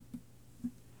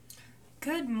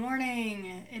Good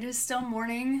morning. It is still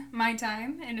morning, my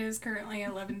time. It is currently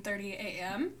 11:30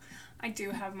 a.m. I do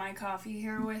have my coffee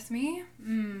here with me.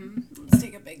 Let's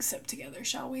take a big sip together,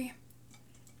 shall we?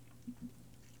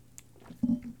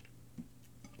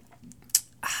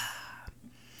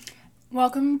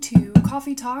 Welcome to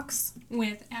Coffee Talks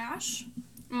with Ash.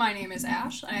 My name is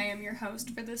Ash. I am your host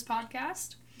for this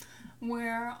podcast,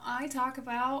 where I talk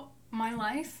about my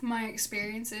life, my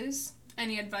experiences,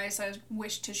 any advice I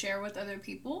wish to share with other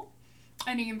people,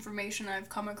 any information I've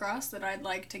come across that I'd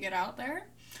like to get out there,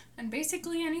 and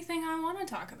basically anything I want to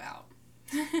talk about.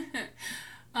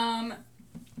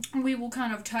 We will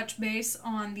kind of touch base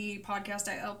on the podcast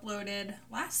I uploaded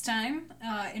last time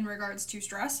in regards to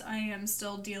stress. I am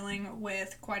still dealing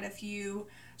with quite a few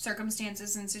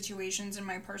circumstances and situations in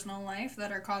my personal life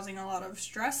that are causing a lot of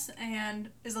stress and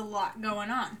is a lot going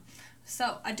on.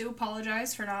 So I do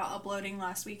apologize for not uploading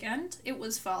last weekend. It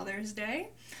was Father's Day.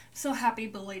 So happy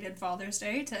belated Father's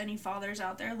Day to any fathers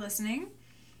out there listening.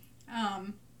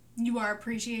 You are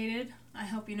appreciated. I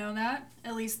hope you know that.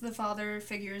 At least the father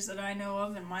figures that I know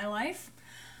of in my life.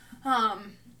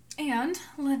 And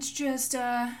let's just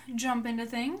jump into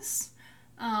things.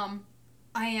 I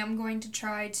am going to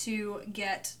try to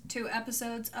get 2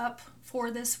 episodes up for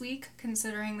this week,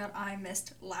 considering that I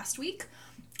missed last week.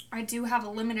 I do have a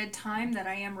limited time that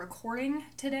I am recording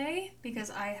today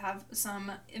because I have some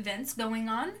events going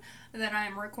on that I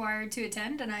am required to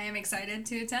attend and I am excited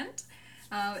to attend.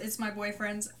 It's my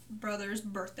boyfriend's brother's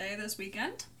birthday this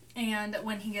weekend, and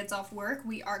when he gets off work,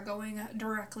 we are going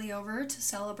directly over to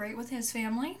celebrate with his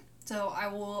family. So I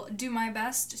will do my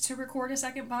best to record a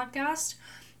second podcast.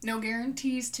 No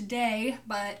guarantees today,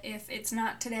 but if it's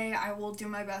not today, I will do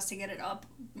my best to get it up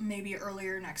maybe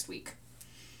earlier next week.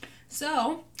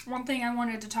 So, one thing I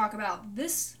wanted to talk about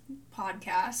this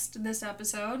podcast, this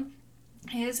episode,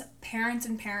 is parents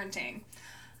and parenting.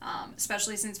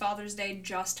 Especially since Father's Day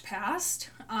just passed,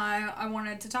 I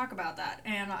wanted to talk about that.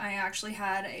 And I actually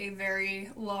had a very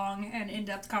long and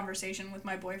in-depth conversation with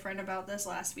my boyfriend about this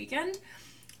last weekend.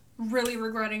 Really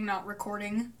regretting not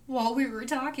recording while we were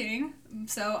talking.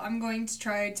 So I'm going to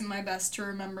try to my best to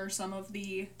remember some of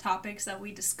the topics that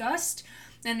we discussed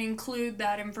and include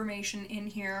that information in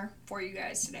here for you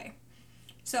guys today.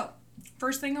 So,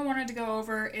 first thing I wanted to go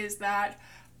over is that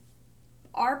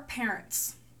our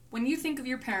parents, when you think of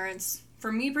your parents,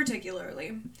 for me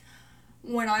particularly,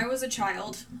 when I was a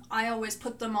child, I always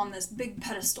put them on this big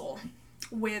pedestal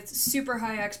with super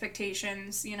high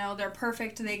expectations. You know, they're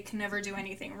perfect, they can never do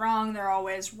anything wrong, they're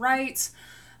always right,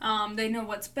 they know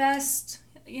what's best.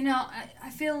 You know, I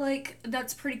feel like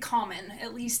that's pretty common,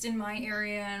 at least in my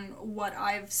area and what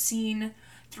I've seen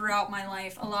throughout my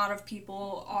life. A lot of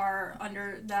people are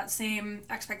under that same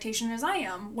expectation as I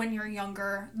am when you're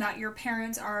younger, that your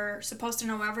parents are supposed to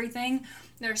know everything,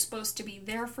 they're supposed to be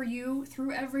there for you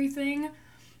through everything,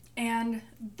 and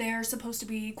they're supposed to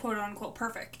be quote-unquote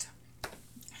perfect.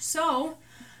 So,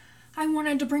 I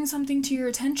wanted to bring something to your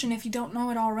attention if you don't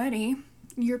know it already.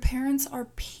 Your parents are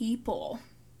people.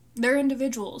 They're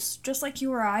individuals, just like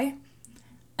you or I,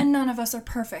 and none of us are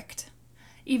perfect.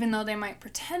 Even though they might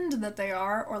pretend that they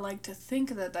are, or like to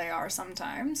think that they are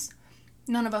sometimes,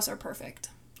 none of us are perfect.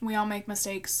 We all make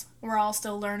mistakes. We're all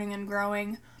still learning and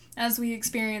growing as we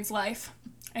experience life.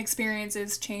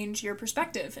 Experiences change your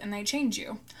perspective, and they change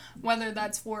you. Whether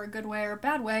that's for a good way or a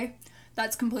bad way,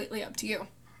 that's completely up to you.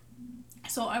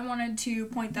 So I wanted to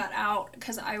point that out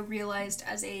because I realized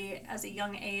as a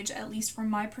young age, at least from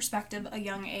my perspective, a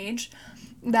young age,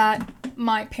 that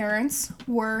my parents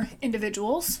were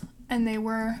individuals and they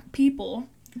were people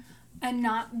and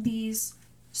not these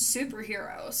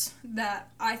superheroes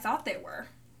that I thought they were.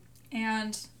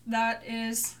 And that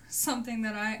is something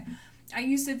that I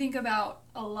used to think about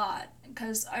a lot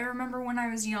because I remember when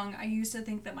I was young, I used to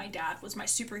think that my dad was my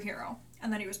superhero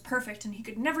and that he was perfect and he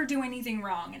could never do anything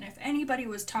wrong. And if anybody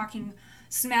was talking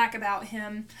smack about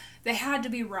him, they had to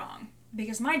be wrong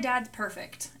because my dad's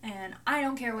perfect and I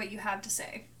don't care what you have to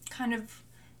say. Kind of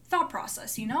thought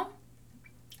process, you know?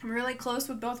 I'm really close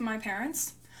with both of my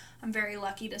parents. I'm very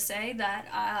lucky to say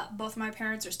that both my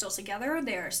parents are still together.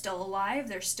 They are still alive.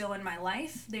 They're still in my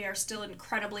life. They are still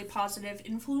incredibly positive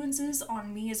influences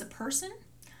on me as a person.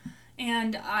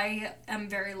 And I am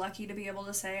very lucky to be able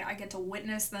to say I get to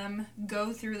witness them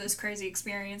go through this crazy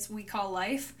experience we call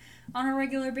life on a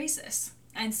regular basis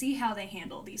and see how they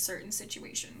handle these certain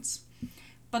situations.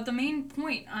 But the main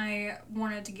point I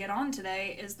wanted to get on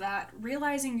today is that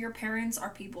realizing your parents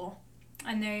are people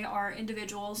and they are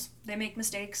individuals. They make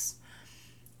mistakes.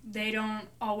 They don't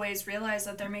always realize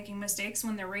that they're making mistakes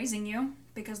when they're raising you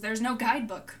because there's no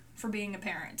guidebook for being a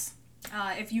parent.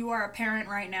 If you are a parent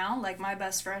right now, like my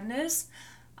best friend is,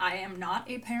 I am not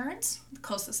a parent. The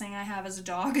closest thing I have is a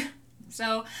dog.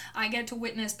 So I get to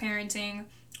witness parenting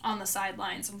on the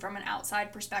sidelines and from an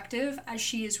outside perspective as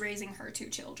she is raising her two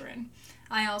children.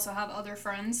 I also have other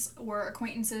friends or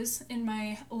acquaintances in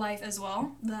my life as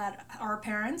well that are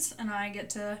parents, and I get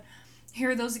to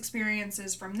hear those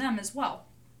experiences from them as well.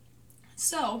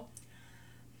 So,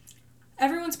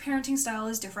 everyone's parenting style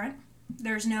is different.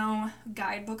 There's no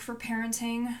guidebook for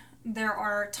parenting. There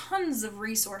are tons of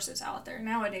resources out there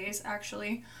nowadays,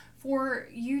 actually, for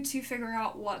you to figure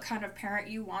out what kind of parent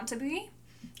you want to be.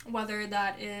 Whether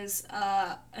that is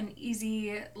an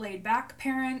easy, laid back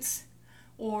parent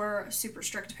or a super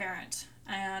strict parent.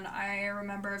 And I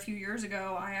remember a few years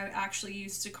ago, I actually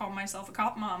used to call myself a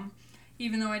cop mom,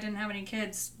 even though I didn't have any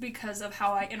kids, because of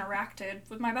how I interacted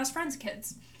with my best friend's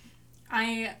kids.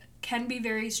 I can be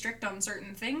very strict on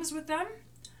certain things with them,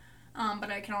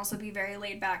 but I can also be very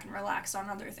laid back and relaxed on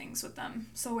other things with them.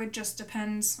 So it just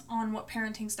depends on what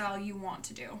parenting style you want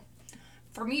to do.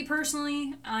 For me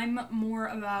personally, I'm more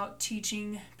about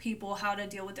teaching people how to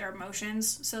deal with their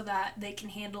emotions so that they can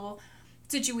handle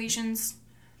situations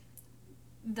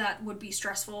that would be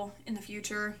stressful in the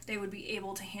future. They would be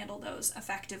able to handle those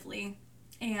effectively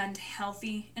and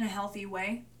in a healthy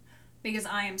way, because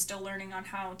I am still learning on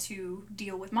how to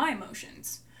deal with my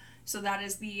emotions. So that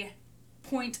is the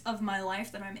point of my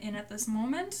life that I'm in at this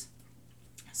moment.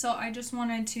 So I just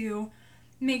wanted to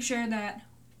make sure that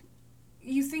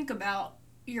you think about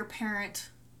your parent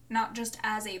not just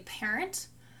as a parent,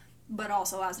 but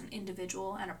also as an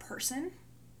individual and a person,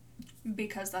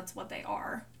 because that's what they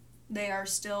are. They are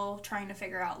still trying to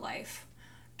figure out life,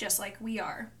 just like we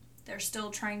are. They're still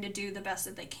trying to do the best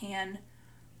that they can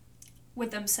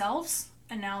with themselves,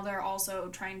 and now they're also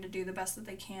trying to do the best that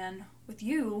they can with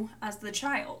you as the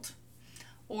child.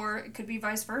 Or it could be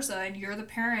vice versa, and you're the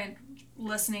parent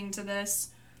listening to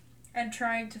this and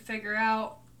trying to figure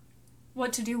out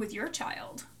what to do with your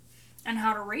child and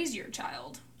how to raise your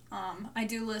child. I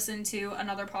do listen to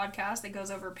another podcast that goes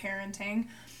over parenting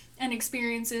and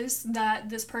experiences that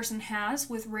this person has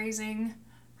with raising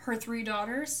her 3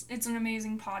 daughters. It's an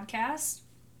amazing podcast.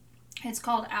 It's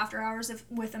called After Hours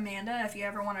with Amanda, if you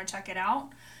ever want to check it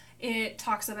out. It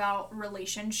talks about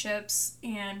relationships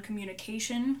and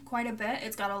communication quite a bit.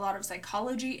 It's got a lot of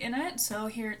psychology in it, so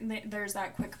there's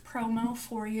that quick promo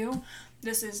for you.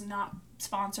 This is not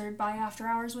sponsored by After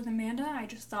Hours with Amanda. I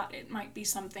just thought it might be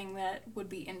something that would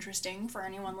be interesting for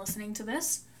anyone listening to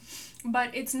this.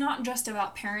 But it's not just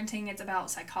about parenting, it's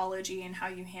about psychology and how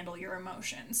you handle your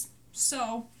emotions.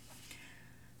 So,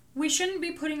 we shouldn't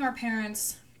be putting our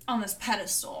parents on this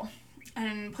pedestal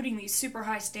and putting these super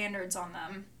high standards on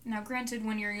them. Now, granted,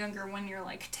 when you're younger, when you're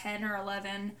like 10 or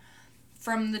 11,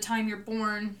 from the time you're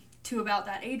born to about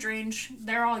that age range,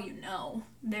 they're all you know.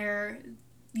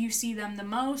 You see them the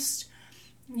most.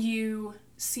 You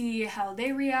see how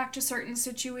they react to certain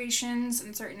situations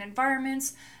and certain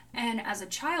environments, and as a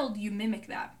child, you mimic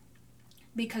that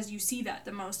because you see that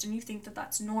the most and you think that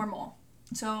that's normal.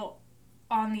 So,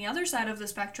 on the other side of the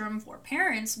spectrum, for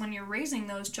parents, when you're raising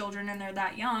those children and they're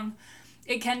that young,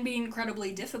 it can be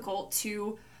incredibly difficult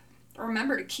to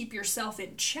remember to keep yourself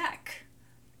in check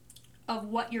of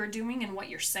what you're doing and what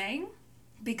you're saying,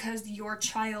 because your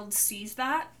child sees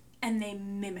that and they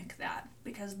mimic that,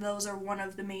 because those are one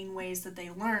of the main ways that they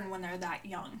learn when they're that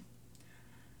young.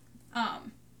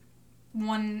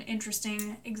 One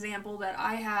interesting example that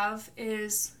I have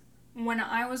is when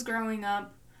I was growing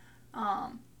up,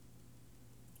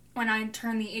 when I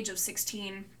turned the age of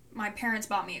 16, my parents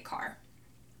bought me a car.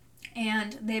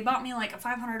 And they bought me like a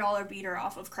 $500 beater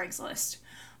off of Craigslist.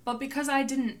 But because I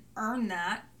didn't earn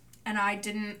that, and I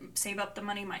didn't save up the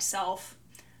money myself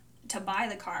to buy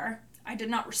the car, I did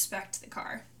not respect the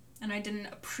car. And I didn't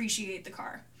appreciate the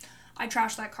car. I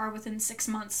trashed that car within 6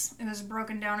 months. It was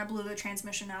broken down. I blew the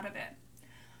transmission out of it.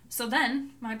 So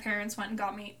then, my parents went and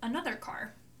got me another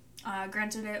car.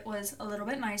 Granted, it was a little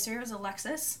bit nicer. It was a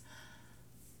Lexus.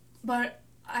 But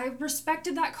I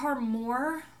respected that car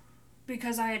more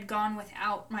because I had gone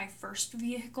without my first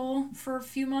vehicle for a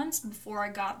few months before I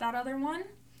got that other one.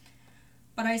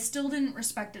 But I still didn't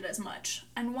respect it as much.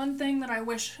 And one thing that I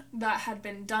wish that had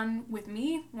been done with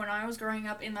me when I was growing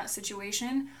up in that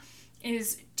situation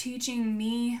is teaching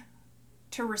me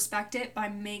to respect it by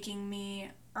making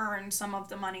me earn some of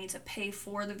the money to pay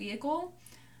for the vehicle.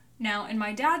 Now, in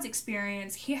my dad's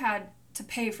experience, he had to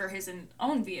pay for his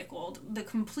own vehicle, the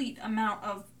complete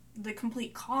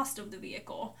cost of the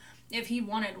vehicle, if he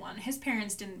wanted one. His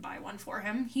parents didn't buy one for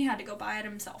him. He had to go buy it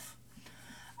himself.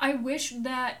 I wish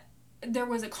that there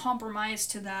was a compromise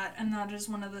to that, and that is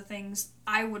one of the things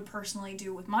I would personally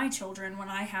do with my children when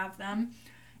I have them,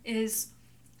 is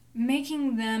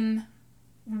making them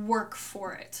work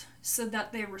for it so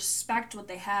that they respect what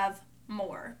they have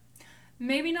more.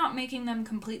 Maybe not making them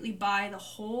completely buy the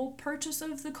whole purchase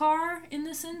of the car in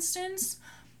this instance.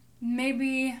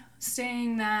 Maybe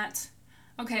saying that,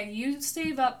 okay, you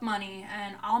save up money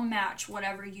and I'll match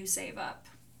whatever you save up.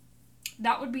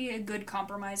 That would be a good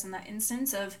compromise in that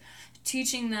instance of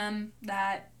teaching them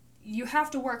that you have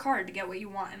to work hard to get what you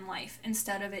want in life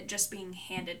instead of it just being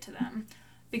handed to them.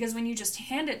 Because when you just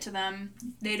hand it to them,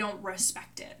 they don't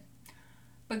respect it.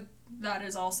 But that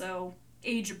is also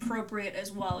age appropriate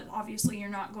as well. Obviously, you're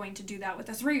not going to do that with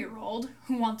a 3-year-old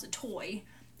who wants a toy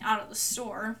out of the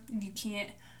store. You can't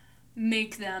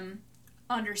make them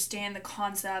understand the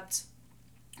concept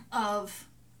of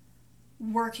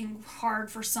working hard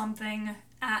for something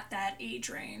at that age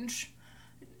range.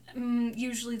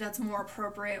 Usually that's more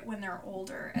appropriate when they're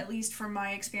older, at least from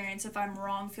my experience. If I'm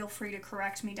wrong, feel free to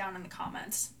correct me down in the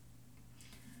comments.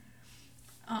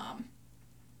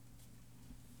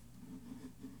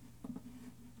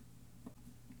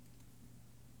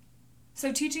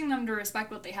 So teaching them to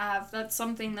respect what they have, that's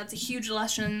something that's a huge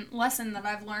lesson that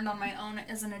I've learned on my own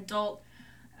as an adult.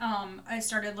 I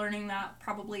started learning that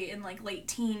probably in like late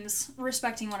teens,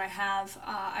 respecting what I have.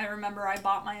 I remember I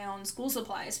bought my own school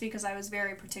supplies because I was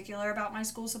very particular about my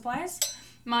school supplies.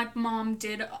 My mom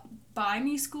did buy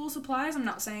me school supplies. I'm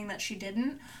not saying that she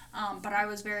didn't, but I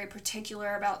was very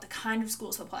particular about the kind of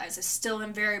school supplies. I still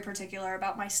am very particular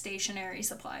about my stationery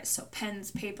supplies. So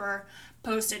pens, paper,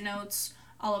 Post-it notes,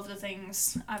 all of the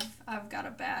things. I've got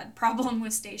a bad problem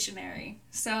with stationery.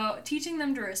 So teaching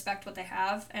them to respect what they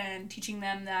have and teaching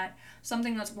them that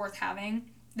something that's worth having,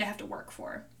 they have to work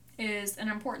for, is an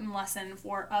important lesson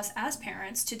for us as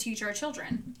parents to teach our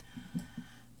children.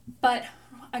 But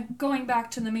going back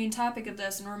to the main topic of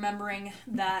this and remembering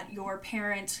that your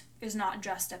parent is not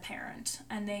just a parent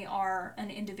and they are an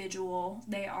individual,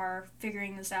 they are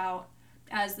figuring this out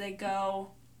as they go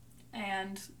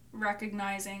and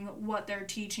recognizing what they're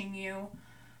teaching you.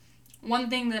 One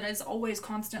thing that is always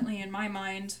constantly in my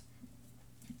mind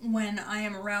when I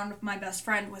am around my best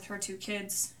friend with her 2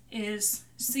 kids is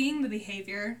seeing the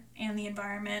behavior and the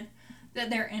environment that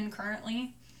they're in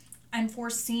currently and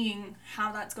foreseeing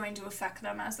how that's going to affect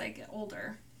them as they get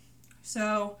older.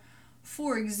 So,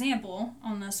 for example,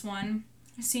 on this one,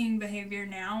 seeing behavior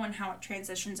now and how it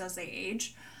transitions as they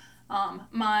age.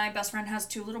 My best friend has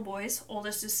 2 little boys.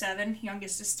 Oldest is 7,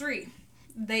 youngest is 3.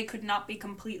 They could not be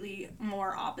completely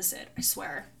more opposite, I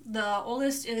swear. The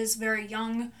oldest is very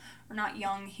young, or not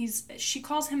young, she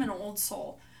calls him an old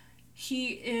soul.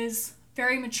 He is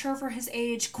very mature for his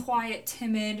age, quiet,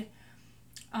 timid,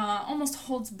 almost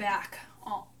holds back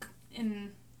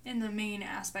in the main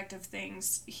aspect of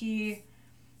things. He's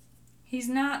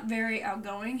not very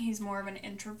outgoing, he's more of an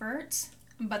introvert,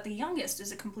 but the youngest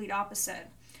is a complete opposite.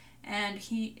 And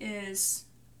he is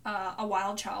a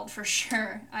wild child for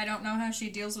sure. I don't know how she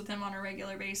deals with him on a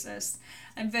regular basis.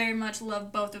 I very much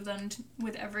love both of them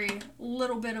with every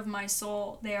little bit of my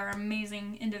soul. They are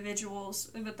amazing individuals,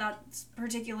 but that's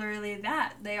particularly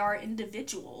that. They are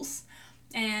individuals.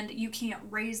 And you can't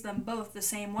raise them both the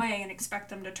same way and expect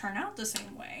them to turn out the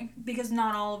same way, because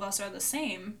not all of us are the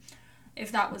same.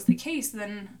 If that was the case,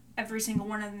 then every single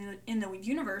one in the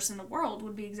universe, in the world,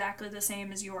 would be exactly the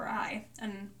same as you or I,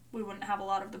 and we wouldn't have a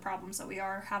lot of the problems that we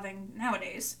are having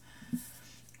nowadays.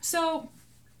 So,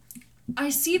 I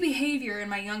see behavior in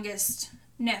my youngest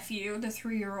nephew, the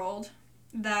 3-year-old,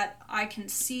 that I can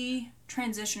see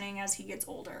transitioning as he gets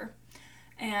older.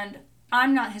 And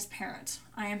I'm not his parent.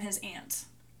 I am his aunt.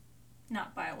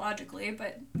 Not biologically,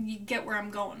 but you get where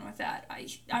I'm going with that.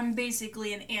 I'm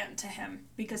basically an aunt to him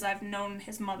because I've known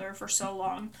his mother for so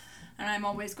long, and I'm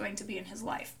always going to be in his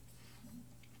life.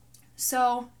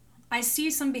 So, I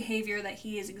see some behavior that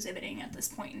he is exhibiting at this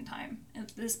point in time,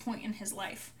 at this point in his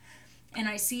life. And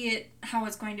I see how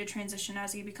it's going to transition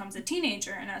as he becomes a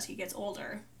teenager and as he gets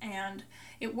older. And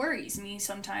it worries me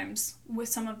sometimes with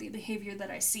some of the behavior that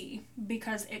I see,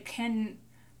 because it can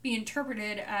be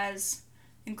interpreted as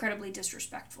incredibly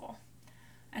disrespectful.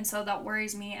 And so that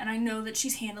worries me, and I know that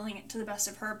she's handling it to the best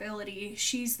of her ability.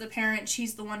 She's the parent,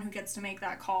 she's the one who gets to make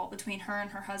that call between her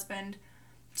and her husband.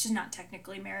 She's not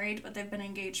technically married, but they've been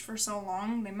engaged for so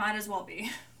long, they might as well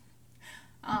be.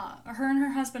 Her and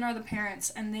her husband are the parents,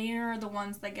 and they are the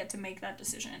ones that get to make that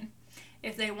decision.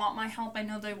 If they want my help, I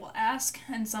know they will ask,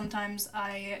 and sometimes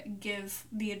I give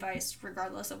the advice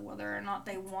regardless of whether or not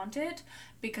they want it,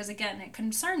 because again, it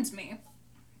concerns me.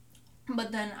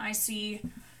 But then I see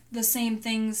the same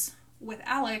things with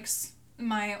Alex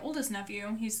my oldest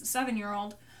nephew, he's the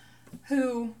 7-year-old,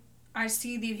 who I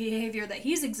see the behavior that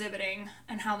he's exhibiting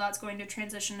and how that's going to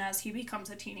transition as he becomes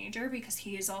a teenager, because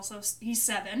he's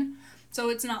 7. So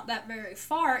it's not that very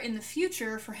far in the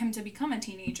future for him to become a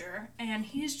teenager. And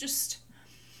he's just,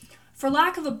 for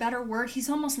lack of a better word, he's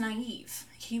almost naive.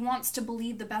 He wants to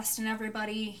believe the best in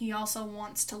everybody. He also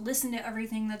wants to listen to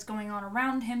everything that's going on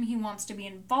around him. He wants to be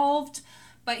involved,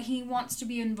 but he wants to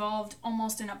be involved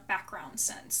almost in a background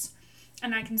sense.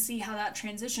 And I can see how that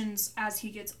transitions as he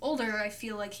gets older. I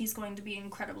feel like he's going to be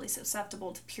incredibly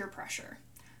susceptible to peer pressure,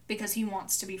 because he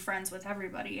wants to be friends with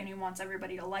everybody and he wants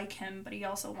everybody to like him, but he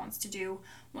also wants to do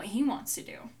what he wants to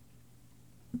do.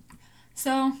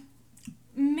 So,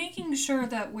 making sure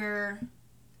that we're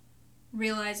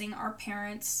realizing our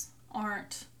parents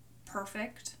aren't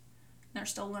perfect. They're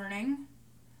still learning.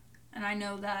 And I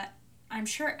know that I'm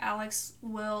sure Alex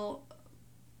will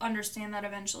understand that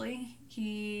eventually.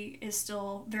 He is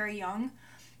still very young.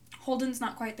 Holden's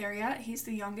not quite there yet. He's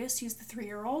the youngest. He's the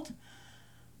 3-year-old.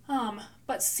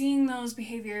 But seeing those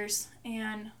behaviors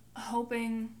and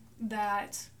hoping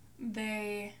that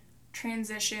they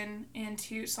transition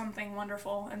into something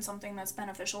wonderful and something that's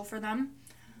beneficial for them,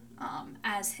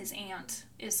 as his aunt,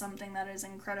 is something that is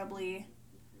incredibly,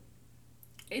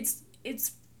 it's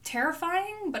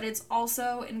terrifying, but it's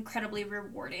also incredibly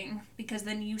rewarding, because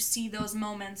then you see those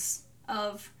moments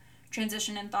of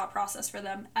transition and thought process for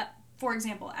them. For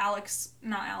example,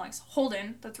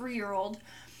 Holden, the 3-year-old,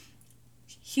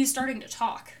 he's starting to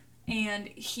talk, and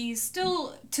he's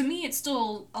still, to me, it's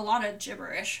still a lot of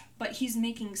gibberish, but he's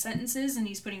making sentences and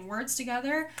he's putting words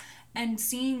together, and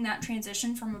seeing that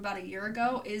transition from about a year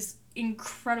ago is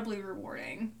incredibly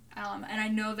rewarding. And I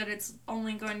know that it's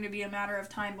only going to be a matter of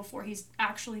time before he's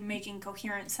actually making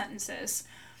coherent sentences.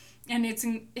 And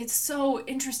it's so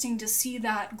interesting to see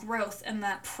that growth and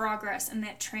that progress and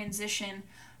that transition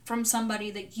from somebody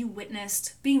that you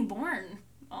witnessed being born.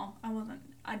 Well,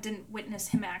 I didn't witness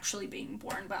him actually being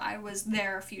born, but I was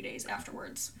there a few days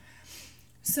afterwards.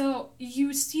 So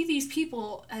you see these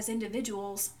people as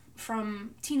individuals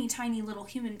from teeny tiny little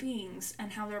human beings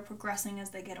and how they're progressing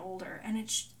as they get older. And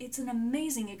it's an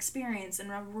amazing experience and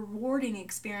a rewarding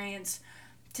experience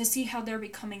to see how they're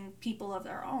becoming people of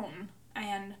their own,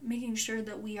 and making sure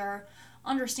that we are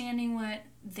understanding what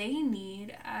they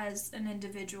need as an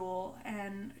individual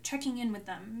and checking in with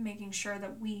them, making sure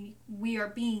that we are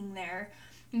being there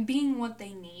and being what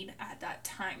they need at that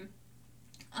time.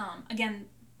 Again,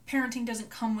 parenting doesn't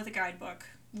come with a guidebook.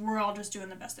 We're all just doing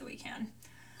the best that we can.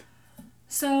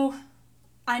 So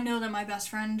I know that my best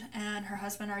friend and her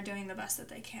husband are doing the best that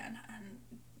they can,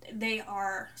 and they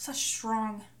are such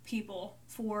strong people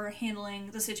for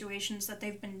handling the situations that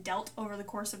they've been dealt over the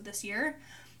course of this year.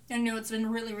 I know it's been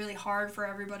really, really hard for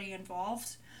everybody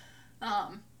involved,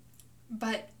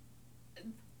 but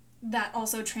that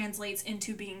also translates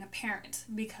into being a parent,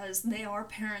 because they are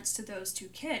parents to those 2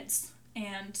 kids,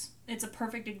 and it's a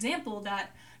perfect example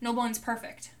that no one's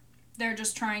perfect. They're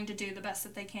just trying to do the best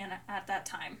that they can at that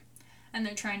time, and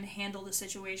they're trying to handle the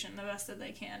situation the best that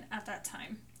they can at that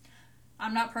time.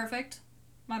 I'm not perfect.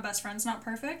 My best friend's not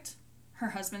perfect. Her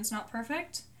husband's not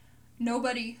perfect.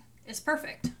 Nobody is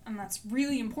perfect, and that's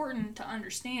really important to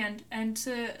understand, and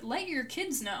to let your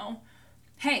kids know,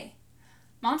 hey,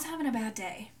 mom's having a bad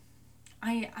day.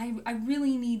 I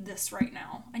really need this right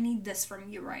now. I need this from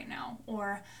you right now.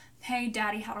 Or, hey,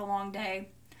 daddy had a long day.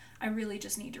 I really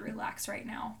just need to relax right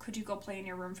now. Could you go play in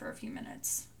your room for a few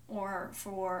minutes? Or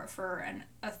for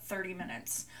 30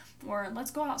 minutes. Or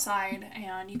let's go outside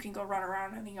and you can go run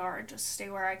around in the yard. Just stay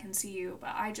where I can see you,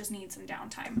 but I just need some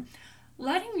downtime.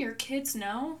 Letting your kids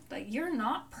know that you're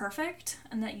not perfect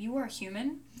and that you are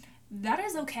human, that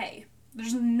is okay.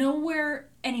 There's nowhere,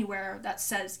 anywhere that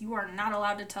says you are not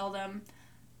allowed to tell them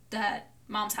that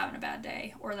mom's having a bad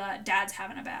day, or that dad's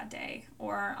having a bad day,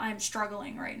 or I'm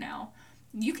struggling right now.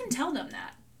 You can tell them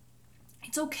that.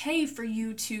 It's okay for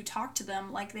you to talk to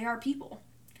them like they are people.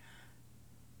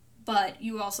 But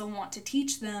you also want to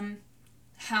teach them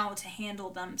how to handle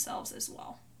themselves as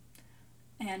well.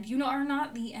 And you are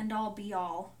not the end-all,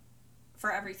 be-all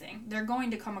for everything. They're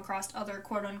going to come across other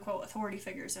quote-unquote authority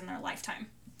figures in their lifetime.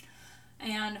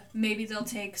 And maybe they'll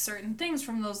take certain things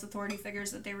from those authority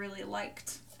figures that they really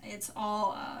liked. It's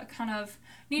all kind of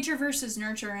nature versus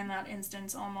nurture in that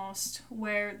instance, almost,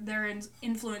 where they're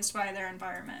influenced by their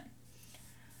environment.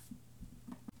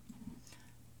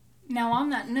 Now,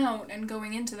 on that note, and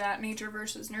going into that nature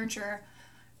versus nurture,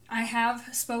 I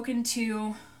have spoken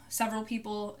to several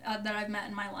people that I've met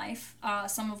in my life,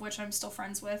 some of which I'm still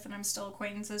friends with and I'm still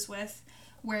acquaintances with,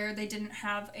 where they didn't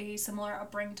have a similar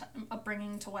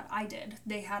upbringing to what I did.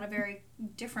 They had a very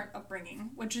different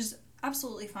upbringing, which is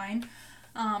absolutely fine.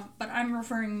 But I'm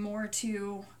referring more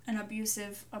to an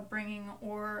abusive upbringing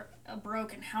or a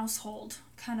broken household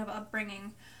kind of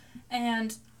upbringing.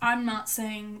 And I'm not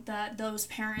saying that those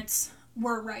parents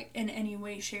were right in any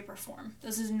way, shape, or form.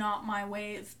 This is not my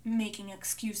way of making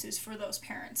excuses for those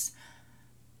parents.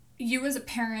 You as a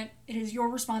parent, it is your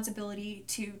responsibility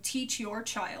to teach your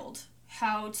child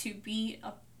how to be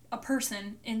a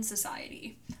person in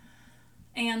society.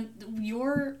 And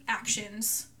your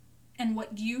actions and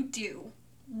what you do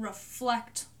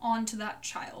reflect onto that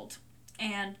child.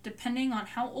 And depending on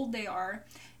how old they are,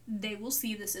 they will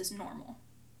see this as normal.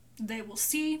 They will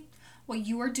see what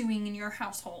you are doing in your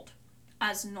household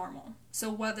as normal.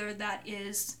 So whether that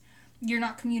is you're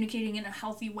not communicating in a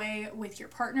healthy way with your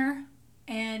partner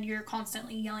and you're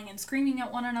constantly yelling and screaming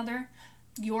at one another,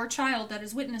 your child that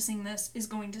is witnessing this is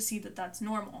going to see that that's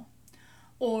normal.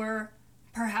 Or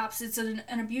perhaps it's an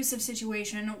abusive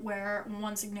situation where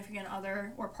one significant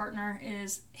other or partner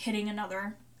is hitting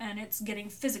another and it's getting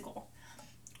physical.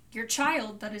 Your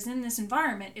child that is in this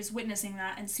environment is witnessing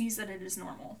that and sees that it is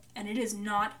normal. And it is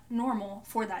not normal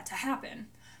for that to happen.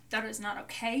 That is not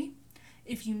okay.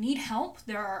 If you need help,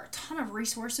 there are a ton of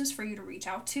resources for you to reach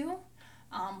out to,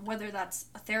 whether that's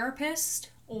a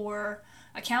therapist or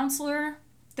a counselor.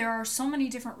 There are so many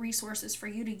different resources for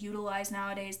you to utilize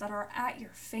nowadays that are at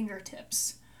your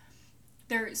fingertips.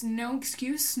 There is no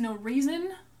excuse, no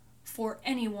reason for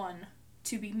anyone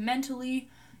to be mentally,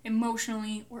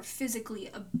 emotionally, or physically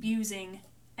abusing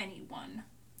anyone.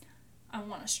 I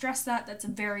want to stress that. That's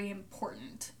very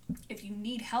important. If you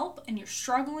need help and you're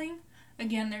struggling,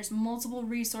 again, there's multiple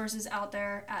resources out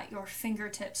there at your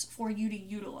fingertips for you to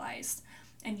utilize.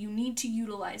 And you need to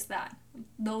utilize that.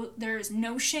 Though there is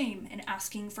no shame in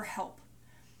asking for help.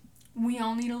 We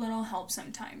all need a little help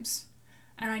sometimes.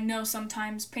 And I know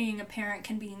sometimes being a parent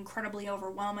can be incredibly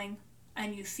overwhelming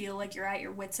and you feel like you're at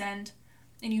your wit's end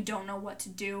and you don't know what to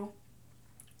do.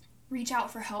 Reach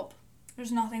out for help.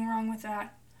 There's nothing wrong with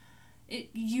that.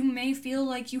 You may feel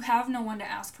like you have no one to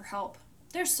ask for help.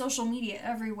 There's social media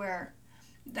everywhere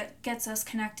that gets us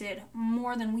connected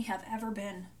more than we have ever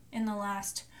been in the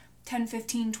last 10,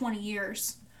 15, 20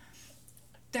 years.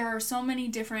 There are so many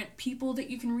different people that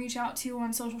you can reach out to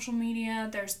on social media.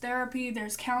 There's therapy,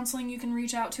 there's counseling you can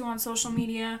reach out to on social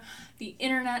media. The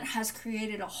internet has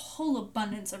created a whole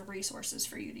abundance of resources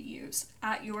for you to use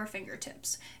at your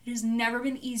fingertips. It has never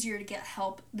been easier to get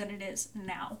help than it is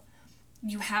now.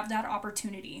 You have that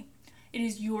opportunity. It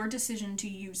is your decision to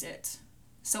use it.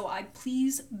 So I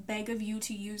please beg of you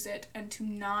to use it and to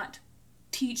not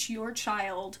teach your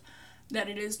child that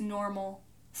it is normal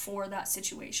for that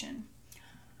situation.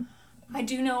 I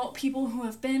do know people who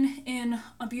have been in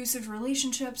abusive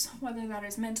relationships, whether that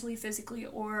is mentally, physically,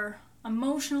 or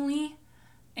emotionally,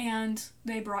 and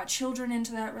they brought children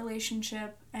into that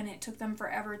relationship and it took them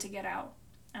forever to get out.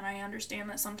 And I understand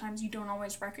that sometimes you don't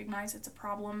always recognize it's a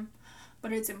problem,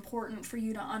 but it's important for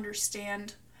you to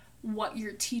understand what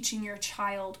you're teaching your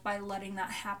child by letting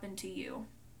that happen to you.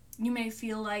 You may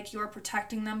feel like you're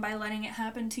protecting them by letting it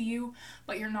happen to you,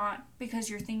 but you're not, because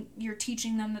you're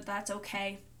teaching them that that's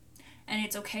okay, and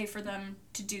it's okay for them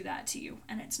to do that to you,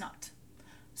 and it's not.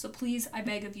 So please, I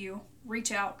beg of you,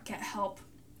 reach out, get help.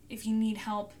 If you need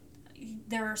help,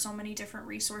 there are so many different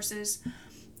resources.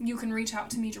 You can reach out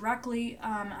to me directly.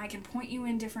 I can point you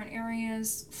in different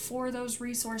areas for those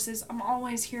resources. I'm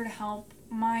always here to help.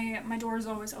 My door is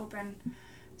always open.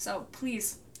 So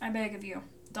please, I beg of you,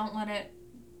 don't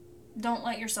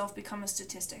let yourself become a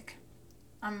statistic.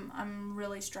 I'm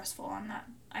really stressful on that.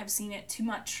 I've seen it too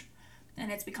much,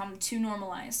 and it's become too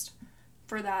normalized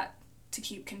for that to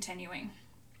keep continuing.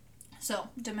 So,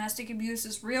 domestic abuse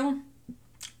is real.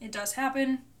 It does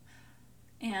happen,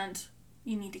 and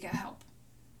you need to get help.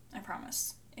 I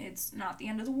promise. It's not the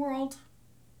end of the world,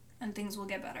 and things will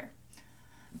get better.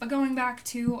 But going back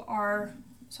to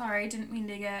sorry, I didn't mean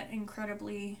to get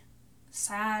incredibly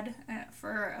sad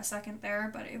for a second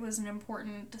there, but it was an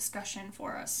important discussion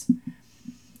for us.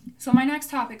 So my next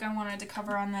topic I wanted to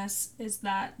cover on this is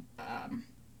that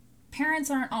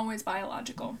parents aren't always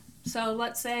biological. So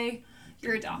let's say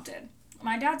you're adopted.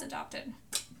 My dad's adopted.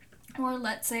 Or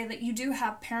let's say that you do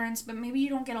have parents, but maybe you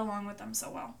don't get along with them so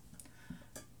well.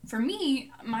 For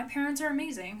me, my parents are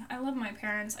amazing. I love my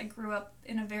parents. I grew up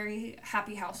in a very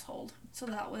happy household, so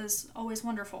that was always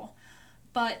wonderful.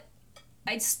 But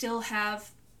I still have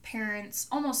parents,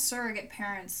 almost surrogate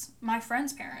parents, my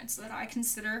friends' parents that I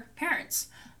consider parents.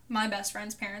 My best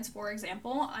friend's parents, for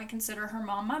example, I consider her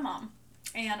mom my mom,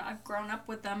 and I've grown up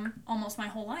with them almost my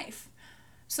whole life.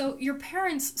 So your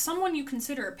parents, someone you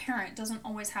consider a parent, doesn't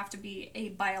always have to be a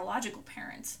biological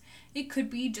parent. It could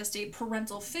be just a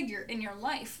parental figure in your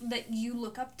life that you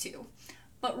look up to.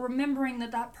 But remembering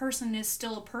that that person is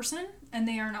still a person and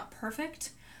they are not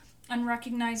perfect, and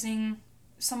recognizing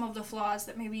some of the flaws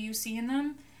that maybe you see in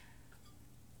them,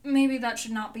 maybe that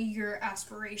should not be your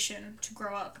aspiration to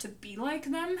grow up to be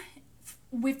like them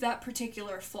with that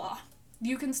particular flaw.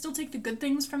 You can still take the good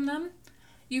things from them.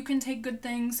 You can take good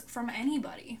things from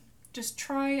anybody. Just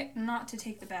try not to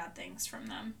take the bad things from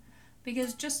them.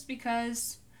 Because just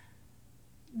because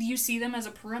you see them as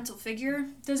a parental figure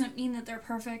doesn't mean that they're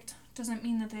perfect, doesn't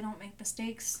mean that they don't make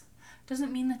mistakes,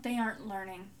 doesn't mean that they aren't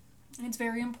learning. It's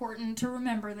very important to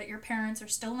remember that your parents are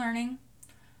still learning.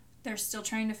 They're still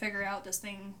trying to figure out this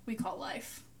thing we call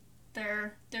life.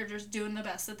 They're just doing the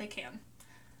best that they can.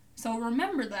 So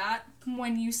remember that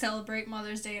when you celebrate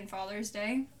Mother's Day and Father's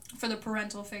Day for the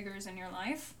parental figures in your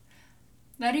life.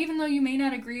 That even though you may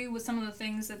not agree with some of the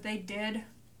things that they did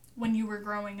when you were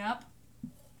growing up,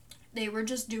 they were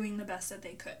just doing the best that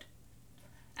they could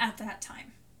at that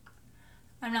time.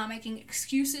 I'm not making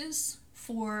excuses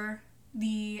for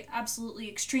the absolutely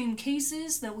extreme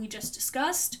cases that we just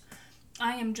discussed.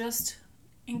 I am just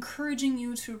encouraging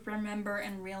you to remember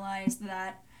and realize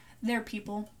that they're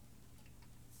people.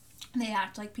 They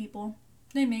act like people.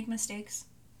 They make mistakes.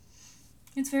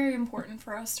 It's very important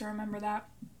for us to remember that.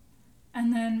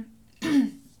 And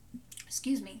then,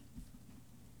 excuse me.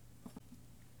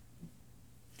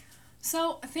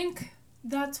 So I think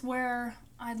that's where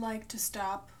I'd like to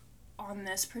stop on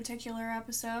this particular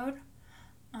episode.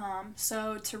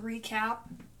 So to recap,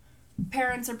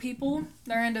 parents are people,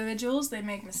 they're individuals, they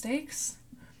make mistakes.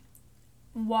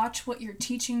 Watch what you're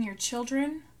teaching your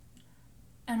children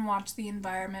and watch the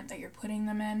environment that you're putting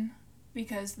them in,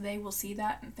 because they will see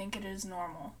that and think it is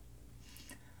normal.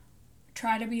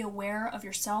 Try to be aware of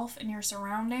yourself and your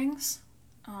surroundings,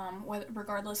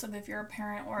 regardless of if you're a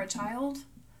parent or a child,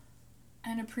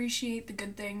 and appreciate the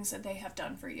good things that they have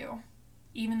done for you.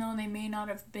 Even though they may not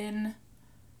have been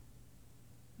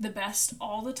the best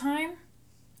all the time,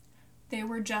 they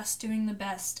were just doing the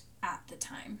best at the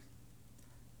time.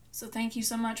 So thank you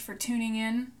so much for tuning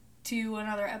in to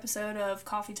another episode of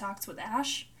Coffee Talks with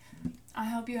Ash. I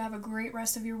hope you have a great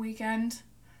rest of your weekend.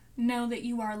 Know that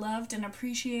you are loved and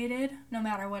appreciated, no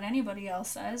matter what anybody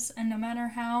else says, and no matter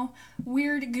how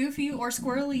weird, goofy, or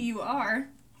squirrely you are,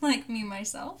 like me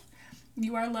myself,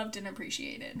 you are loved and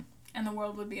appreciated, and the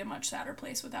world would be a much sadder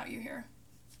place without you here.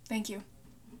 Thank you.